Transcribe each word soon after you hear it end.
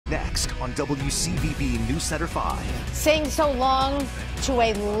on WCVB News Center 5. Saying so long to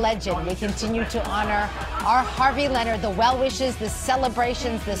a legend, we continue to honor our Harvey Leonard, the well wishes, the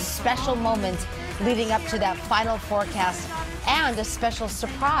celebrations, the special moments leading up to that final forecast, and a special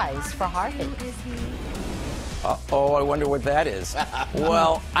surprise for Harvey. Uh-oh, I wonder what that is.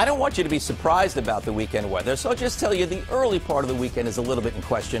 Well, I don't want you to be surprised about the weekend weather, so I'll just tell you the early part of the weekend is a little bit in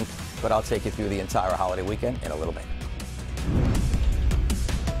question, but I'll take you through the entire holiday weekend in a little bit.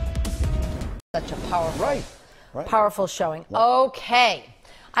 Such a powerful showing. Okay.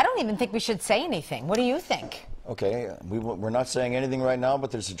 I don't even think we should say anything. What do you think? Okay, we're not saying anything right now,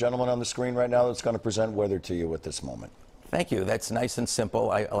 but there's a gentleman on the screen right now that's going to present weather to you at this moment. Thank you. That's nice and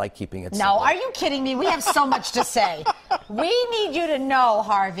simple. I like keeping it simple. No, are you kidding me? We have so much to say. We need you to know,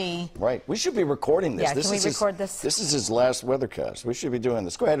 Harvey. Right. We should be recording this. Yeah, can we record this? This is his last weathercast. We should be doing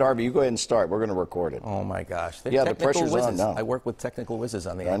this. Go ahead, Harvey. You go ahead and start. We're going to record it. Oh, my gosh. Yeah, the pressure's on now. I work with technical whizzes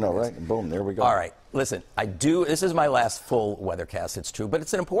on the end. I know, right? Boom, there we go. All right. Listen, this is my last full weathercast, it's true, but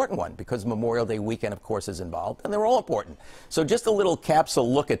it's an important one because Memorial Day weekend, of course, is involved, and they're all important. So just a little capsule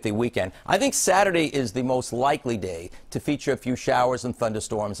look at the weekend. I think Saturday is the most likely day to feature a few showers and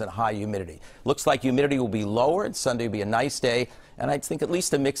thunderstorms and high humidity. Looks like humidity will be lower, and Sunday will be a nice day, and I think at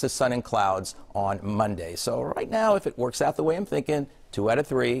least a mix of sun and clouds on Monday. So right now, if it works out the way I'm thinking, 2 out of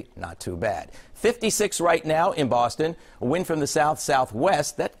 3, not too bad. 56 right now in Boston. A wind from the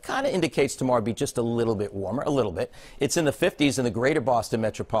south-southwest. That kind of indicates tomorrow will be just a little bit warmer, a little bit. It's in the 50s in the greater Boston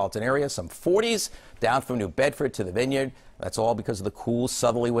metropolitan area, some 40s down from New Bedford to the Vineyard. That's all because of the cool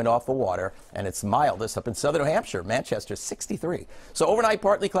southerly wind off the water, and it's mildest up in southern New Hampshire, Manchester, 63. So overnight,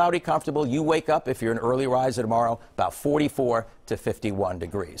 partly cloudy, comfortable. You wake up, if you're an early riser tomorrow, about 44 to 51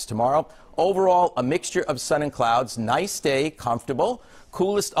 degrees. Tomorrow, overall, a mixture of sun and clouds. Nice day, comfortable.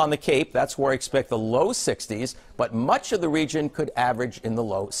 Coolest on the Cape. That's where I expect the low 60s, but much of the region could average in the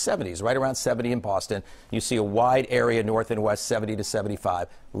low 70s, right around 70 in Boston. You see a wide area north and west, 70 to 75,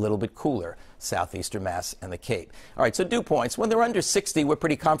 a little bit cooler, southeastern Mass and the Cape. All right, so dew points. When they're under 60, we're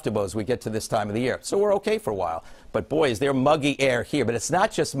pretty comfortable as we get to this time of the year, so we're okay for a while. But boy, is there muggy air here, but it's not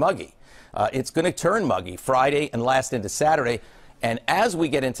just muggy. It's going to turn muggy Friday and last into Saturday. And as we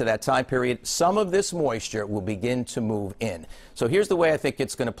get into that time period, some of this moisture will begin to move in. So here's the way I think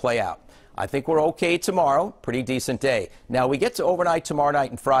it's going to play out. I think we're okay tomorrow, pretty decent day. Now, we get to overnight tomorrow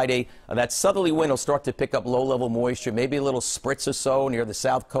night and Friday, that southerly wind will start to pick up low-level moisture, maybe a little spritz or so near the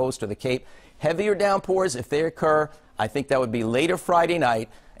south coast or the Cape. Heavier downpours, if they occur, I think that would be later Friday night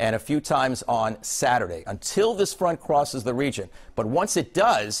and a few times on Saturday until this front crosses the region. But once it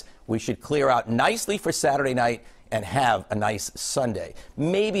does, we should clear out nicely for Saturday night and have a nice Sunday.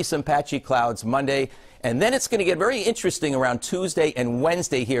 Maybe some patchy clouds Monday. And then it's going to get very interesting around Tuesday and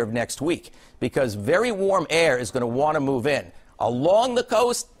Wednesday here of next week because very warm air is going to want to move in. Along the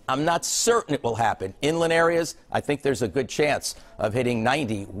coast, I'm not certain it will happen. Inland areas, I think there's a good chance of hitting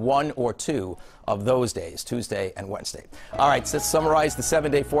 90 one or two of those days, Tuesday and Wednesday. All right, so let's summarize the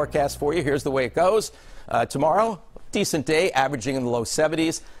 7-day forecast for you. Here's the way it goes. Tomorrow, decent day, averaging in the low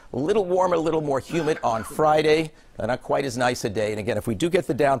 70s. A little warmer, a little more humid on Friday. Not quite as nice a day. And again, if we do get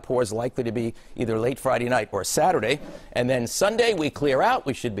the downpours, likely to be either late Friday night or Saturday. And then Sunday, we clear out.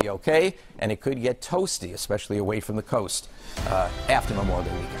 We should be okay. And it could get toasty, especially away from the coast after Memorial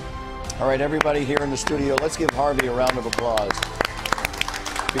Day weekend. All right, everybody here in the studio, let's give Harvey a round of applause.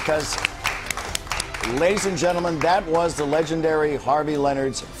 Because, ladies and gentlemen, that was the legendary Harvey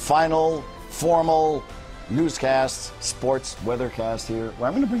Leonard's final formal newscast, sports weathercast here. Well,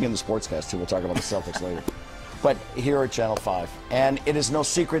 I'm going to bring in the sportscast too. We'll talk about the Celtics later. But here at Channel 5. And it is no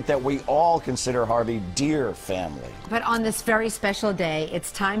secret that we all consider Harvey dear family. But on this very special day,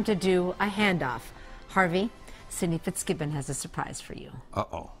 it's time to do a handoff. Harvey, Sydney Fitzgibbon has a surprise for you.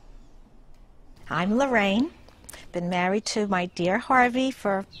 Uh-oh. I'm Lorraine. Been married to my dear Harvey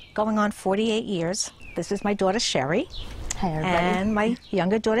for going on 48 years. This is my daughter Sherry. Hi, everybody. And my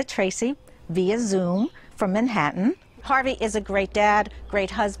younger daughter Tracy via Zoom from Manhattan. Harvey is a great dad, great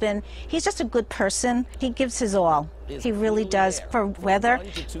husband. He's just a good person. He gives his all. He really does for weather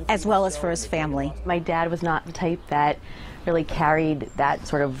as well as for his family. My dad was not the type that really carried that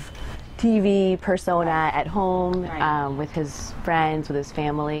sort of TV persona at home, with his friends, with his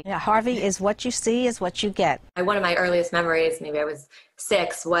family. Yeah, Harvey is what you see is what you get. One of my earliest memories, maybe I was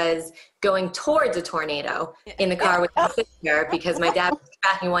 6, was going towards a tornado in the car with my sister because my dad was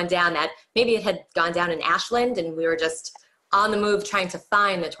tracking one down that maybe it had gone down in Ashland and we were just on the move trying to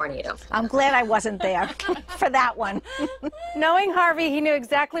find the tornado. I'm glad I wasn't there for that one. Knowing Harvey, he knew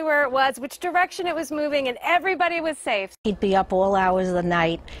exactly where it was, which direction it was moving, and everybody was safe. He'd be up all hours of the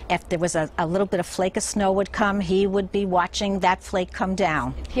night. If there was a little bit of flake of snow would come, he would be watching that flake come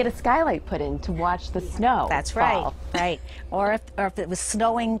down. He had a skylight put in to watch the snow That's fall. right. Or if it was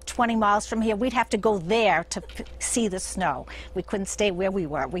snowing 20 miles from here, we'd have to go there to see the snow. We couldn't stay where we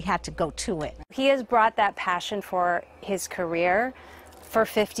were. We had to go to it. He has brought that passion for his career for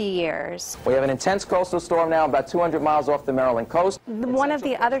 50 years. We have an intense coastal storm now about 200 miles off the Maryland coast. One of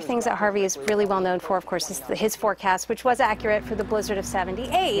the other things that Harvey is really well known for, of course, is his forecast, which was accurate for the blizzard of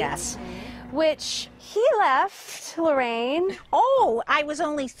 '78. Yes. Which he left, Lorraine. Oh, I was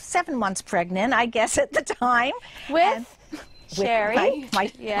only 7 months pregnant, I guess, at the time. With Sherry.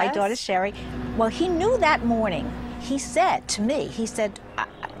 My Yes. daughter Sherry. Well, he knew that morning. He said to me, he said,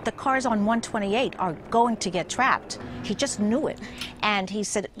 the cars on 128 are going to get trapped. He just knew it. And he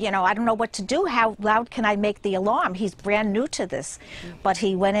said, you know, I don't know what to do. How loud can I make the alarm? He's brand new to this. But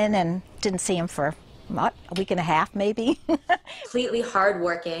he went in and didn't see him for, what, a week and a half, maybe? Completely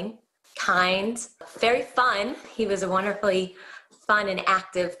hardworking, kind, very fun. He was a wonderfully fun and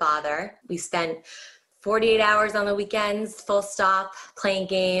active father. We spent 48 hours on the weekends, full stop, playing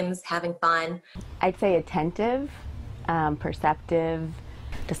games, having fun. I'd say attentive, perceptive,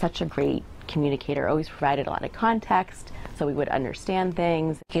 just such a great communicator, always provided a lot of context so we would understand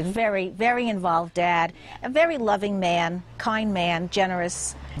things. He's very, very involved dad, a very loving man, kind man,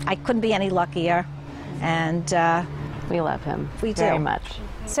 generous. I couldn't be any luckier, and We love him We very do. much.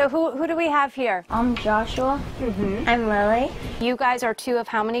 So who do we have here? I'm Joshua. I'm Lily. You guys are two of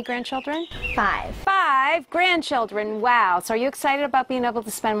how many grandchildren? 5. 5 grandchildren. Wow. So are you excited about being able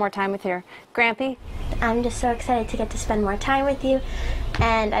to spend more time with your grampy? I'm just so excited to get to spend more time with you,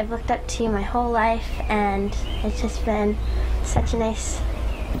 and I've looked up to you my whole life, and it's just been such a nice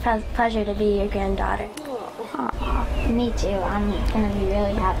pleasure to be your granddaughter. Me too. I'm going to be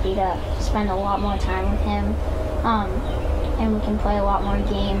really happy to spend a lot more time with him, and we can play a lot more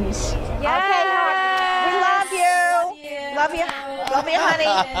games. Okay, we love you. Love you. Love you, honey.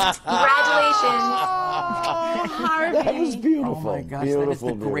 Congratulations. That was beautiful. Oh my gosh, beautiful, that is the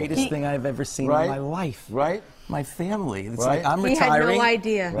beautiful. greatest thing I've ever seen Right? in my life. Right? My family. It's Right? like I'm He had retiring. no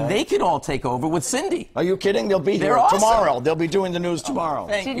idea. Right. They can all take over with Cindy. Are you kidding? They'll be They're here awesome. tomorrow. They'll be doing the news tomorrow.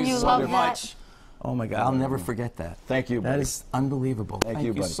 Thank Didn't you you so love much. Oh my God, I'll never forget that. Thank you, That buddy. is unbelievable. Thank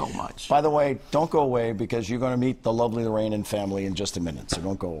you, buddy. so much. By the way, don't go away because you're going to meet the lovely Lorraine and family in just a minute, so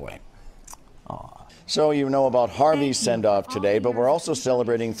don't go away. So you know about Harvey's send-off today, but we're also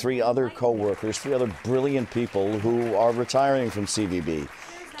celebrating 3 other co-workers, 3 other brilliant people who are retiring from CVB.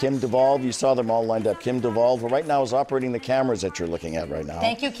 Kim DeVolve, you saw them all lined up. Kim DeVolve, who right now is operating the cameras that you're looking at right now.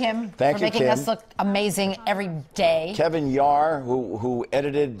 Thank you, Kim, Thank for you, making Kim. us look amazing every day. Kevin Yar, who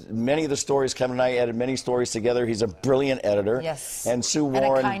edited many of the stories. Kevin and I edited many stories together. He's a brilliant editor. Yes. And Sue And a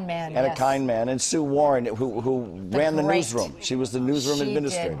Warren. kind man, And yes. a kind man. And Sue Warren, who ran the great. newsroom. She was the newsroom She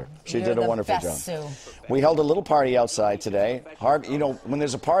administrator. did. She You're did a the wonderful best, job. Sue. We held a little party outside today. Harvey, you know, when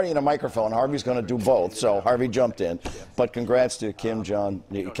there's a party and a microphone, Harvey's going to do both. So Harvey jumped in. But congrats to Kim, John,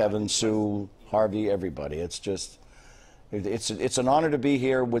 Kevin, Sue, Harvey, everybody. It's just, it's an honor to be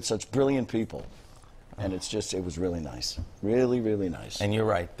here with such brilliant people. And it's just, it was really nice. Really, really nice. And you're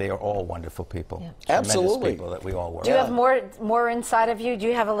right, they are all wonderful people. Tremendous Absolutely. people that we all work Do you with. have more inside of you? Do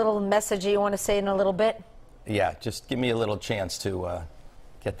you have a little message you want to say in a little bit? Yeah, just give me a little chance to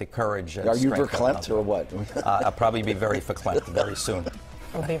get the courage. And Are you strength that verklempt I'll- or what? I'll probably be very verklempt very soon.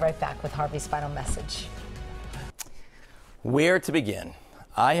 We'll be right back with Harvey's final message. Where to begin?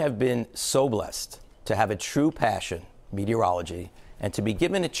 I have been so blessed to have a true passion, meteorology, and to be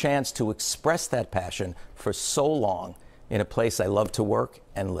given a chance to express that passion for so long in a place I love to work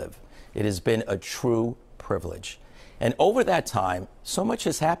and live. It has been a true privilege. And over that time, so much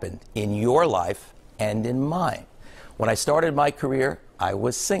has happened in your life and in mine. When I started my career, I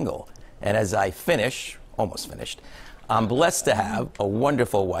was single. And as I almost finished, I'm blessed to have a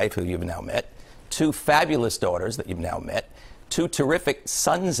wonderful wife who you've now met, 2 fabulous daughters that you've now met, 2 terrific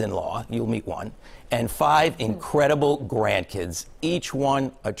sons-in-law, you'll meet one, and 5 incredible grandkids, each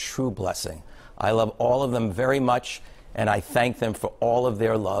one a true blessing. I love all of them very much, and I thank them for all of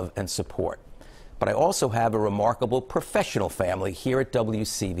their love and support. But I also have a remarkable professional family here at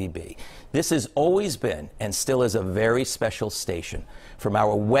WCVB. This has always been and still is a very special station. From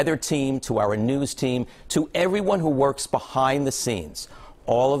our weather team to our news team to everyone who works behind the scenes,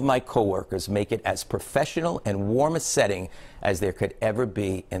 all of my coworkers make it as professional and warm a setting as there could ever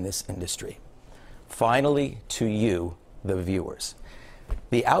be in this industry. Finally, to you, the viewers.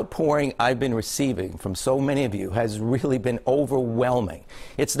 The outpouring I've been receiving from so many of you has really been overwhelming.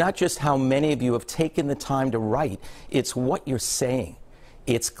 It's not just how many of you have taken the time to write, it's what you're saying.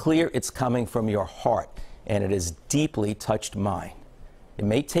 It's clear it's coming from your heart, and it has deeply touched mine. It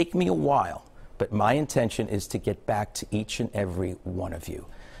may take me a while, but my intention is to get back to each and every one of you.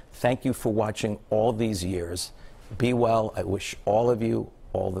 Thank you for watching all these years. Be well. I wish all of you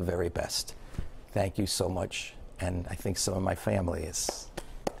all the very best. Thank you so much, and I think some of my family is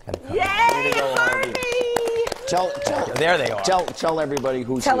going to come. Yay, Harvey! There they are. Tell everybody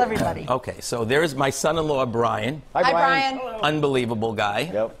who's Tell here. everybody. Okay, so there's my son-in-law, Brian. Hi, Brian. Unbelievable guy.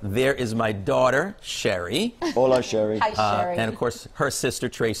 Yep. There is my daughter, Sherry. Hola, Sherry. Hi, Sherry. And, of course, her sister,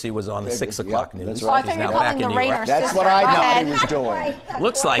 Tracy, was on the 6 o'clock news. that's Oh, I right. thought She's you were now back calling in New Lorraine York. our That's sister. what I Go thought ahead. he was doing.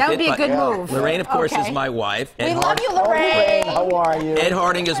 Looks like That would it, be a but good move. Lorraine, of course, Okay. is my wife. We Ed love you, Oh, Lorraine. How are you? Ed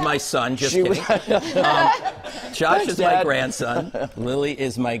Harding is my son. Just She kidding. Josh Thanks, is my Dad. grandson. Lily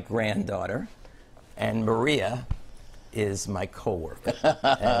is my granddaughter. And Maria is my coworker.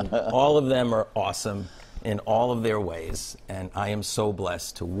 And all of them are awesome in all of their ways. And I am so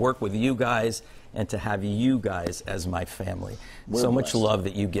blessed to work with you guys and to have you guys as my family. So much blessed. love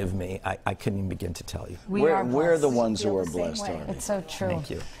that you give me. I couldn't even begin to tell you. We're the ones who are blessed, Harvey. It's so true. Thank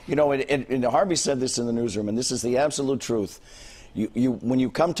you. You know, and Harvey said this in the newsroom, and this is the absolute truth. When you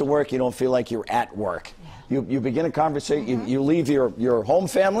come to work, you don't feel like you're at work. You begin a conversation, you leave your home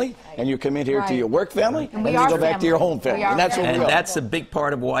family, and you come in here to your work family, and we then you are go back to your home family. And that's what we And are. that's a big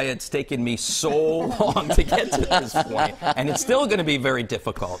part of why it's taken me so long to get to this point. And it's still going to be very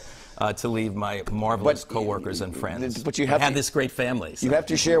difficult to leave my marvelous coworkers and friends. But you I have this great family. So. You have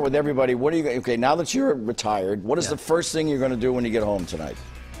to share with everybody, okay, now that you're retired, what is the first thing you're going to do when you get home tonight?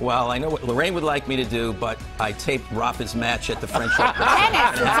 Well, I know what Lorraine would like me to do, but I taped Rafa's match at the French Open.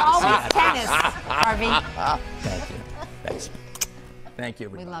 Tennis. It's always tennis, Harvey. Thank you. Thanks. Thank you,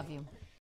 everybody. We love you.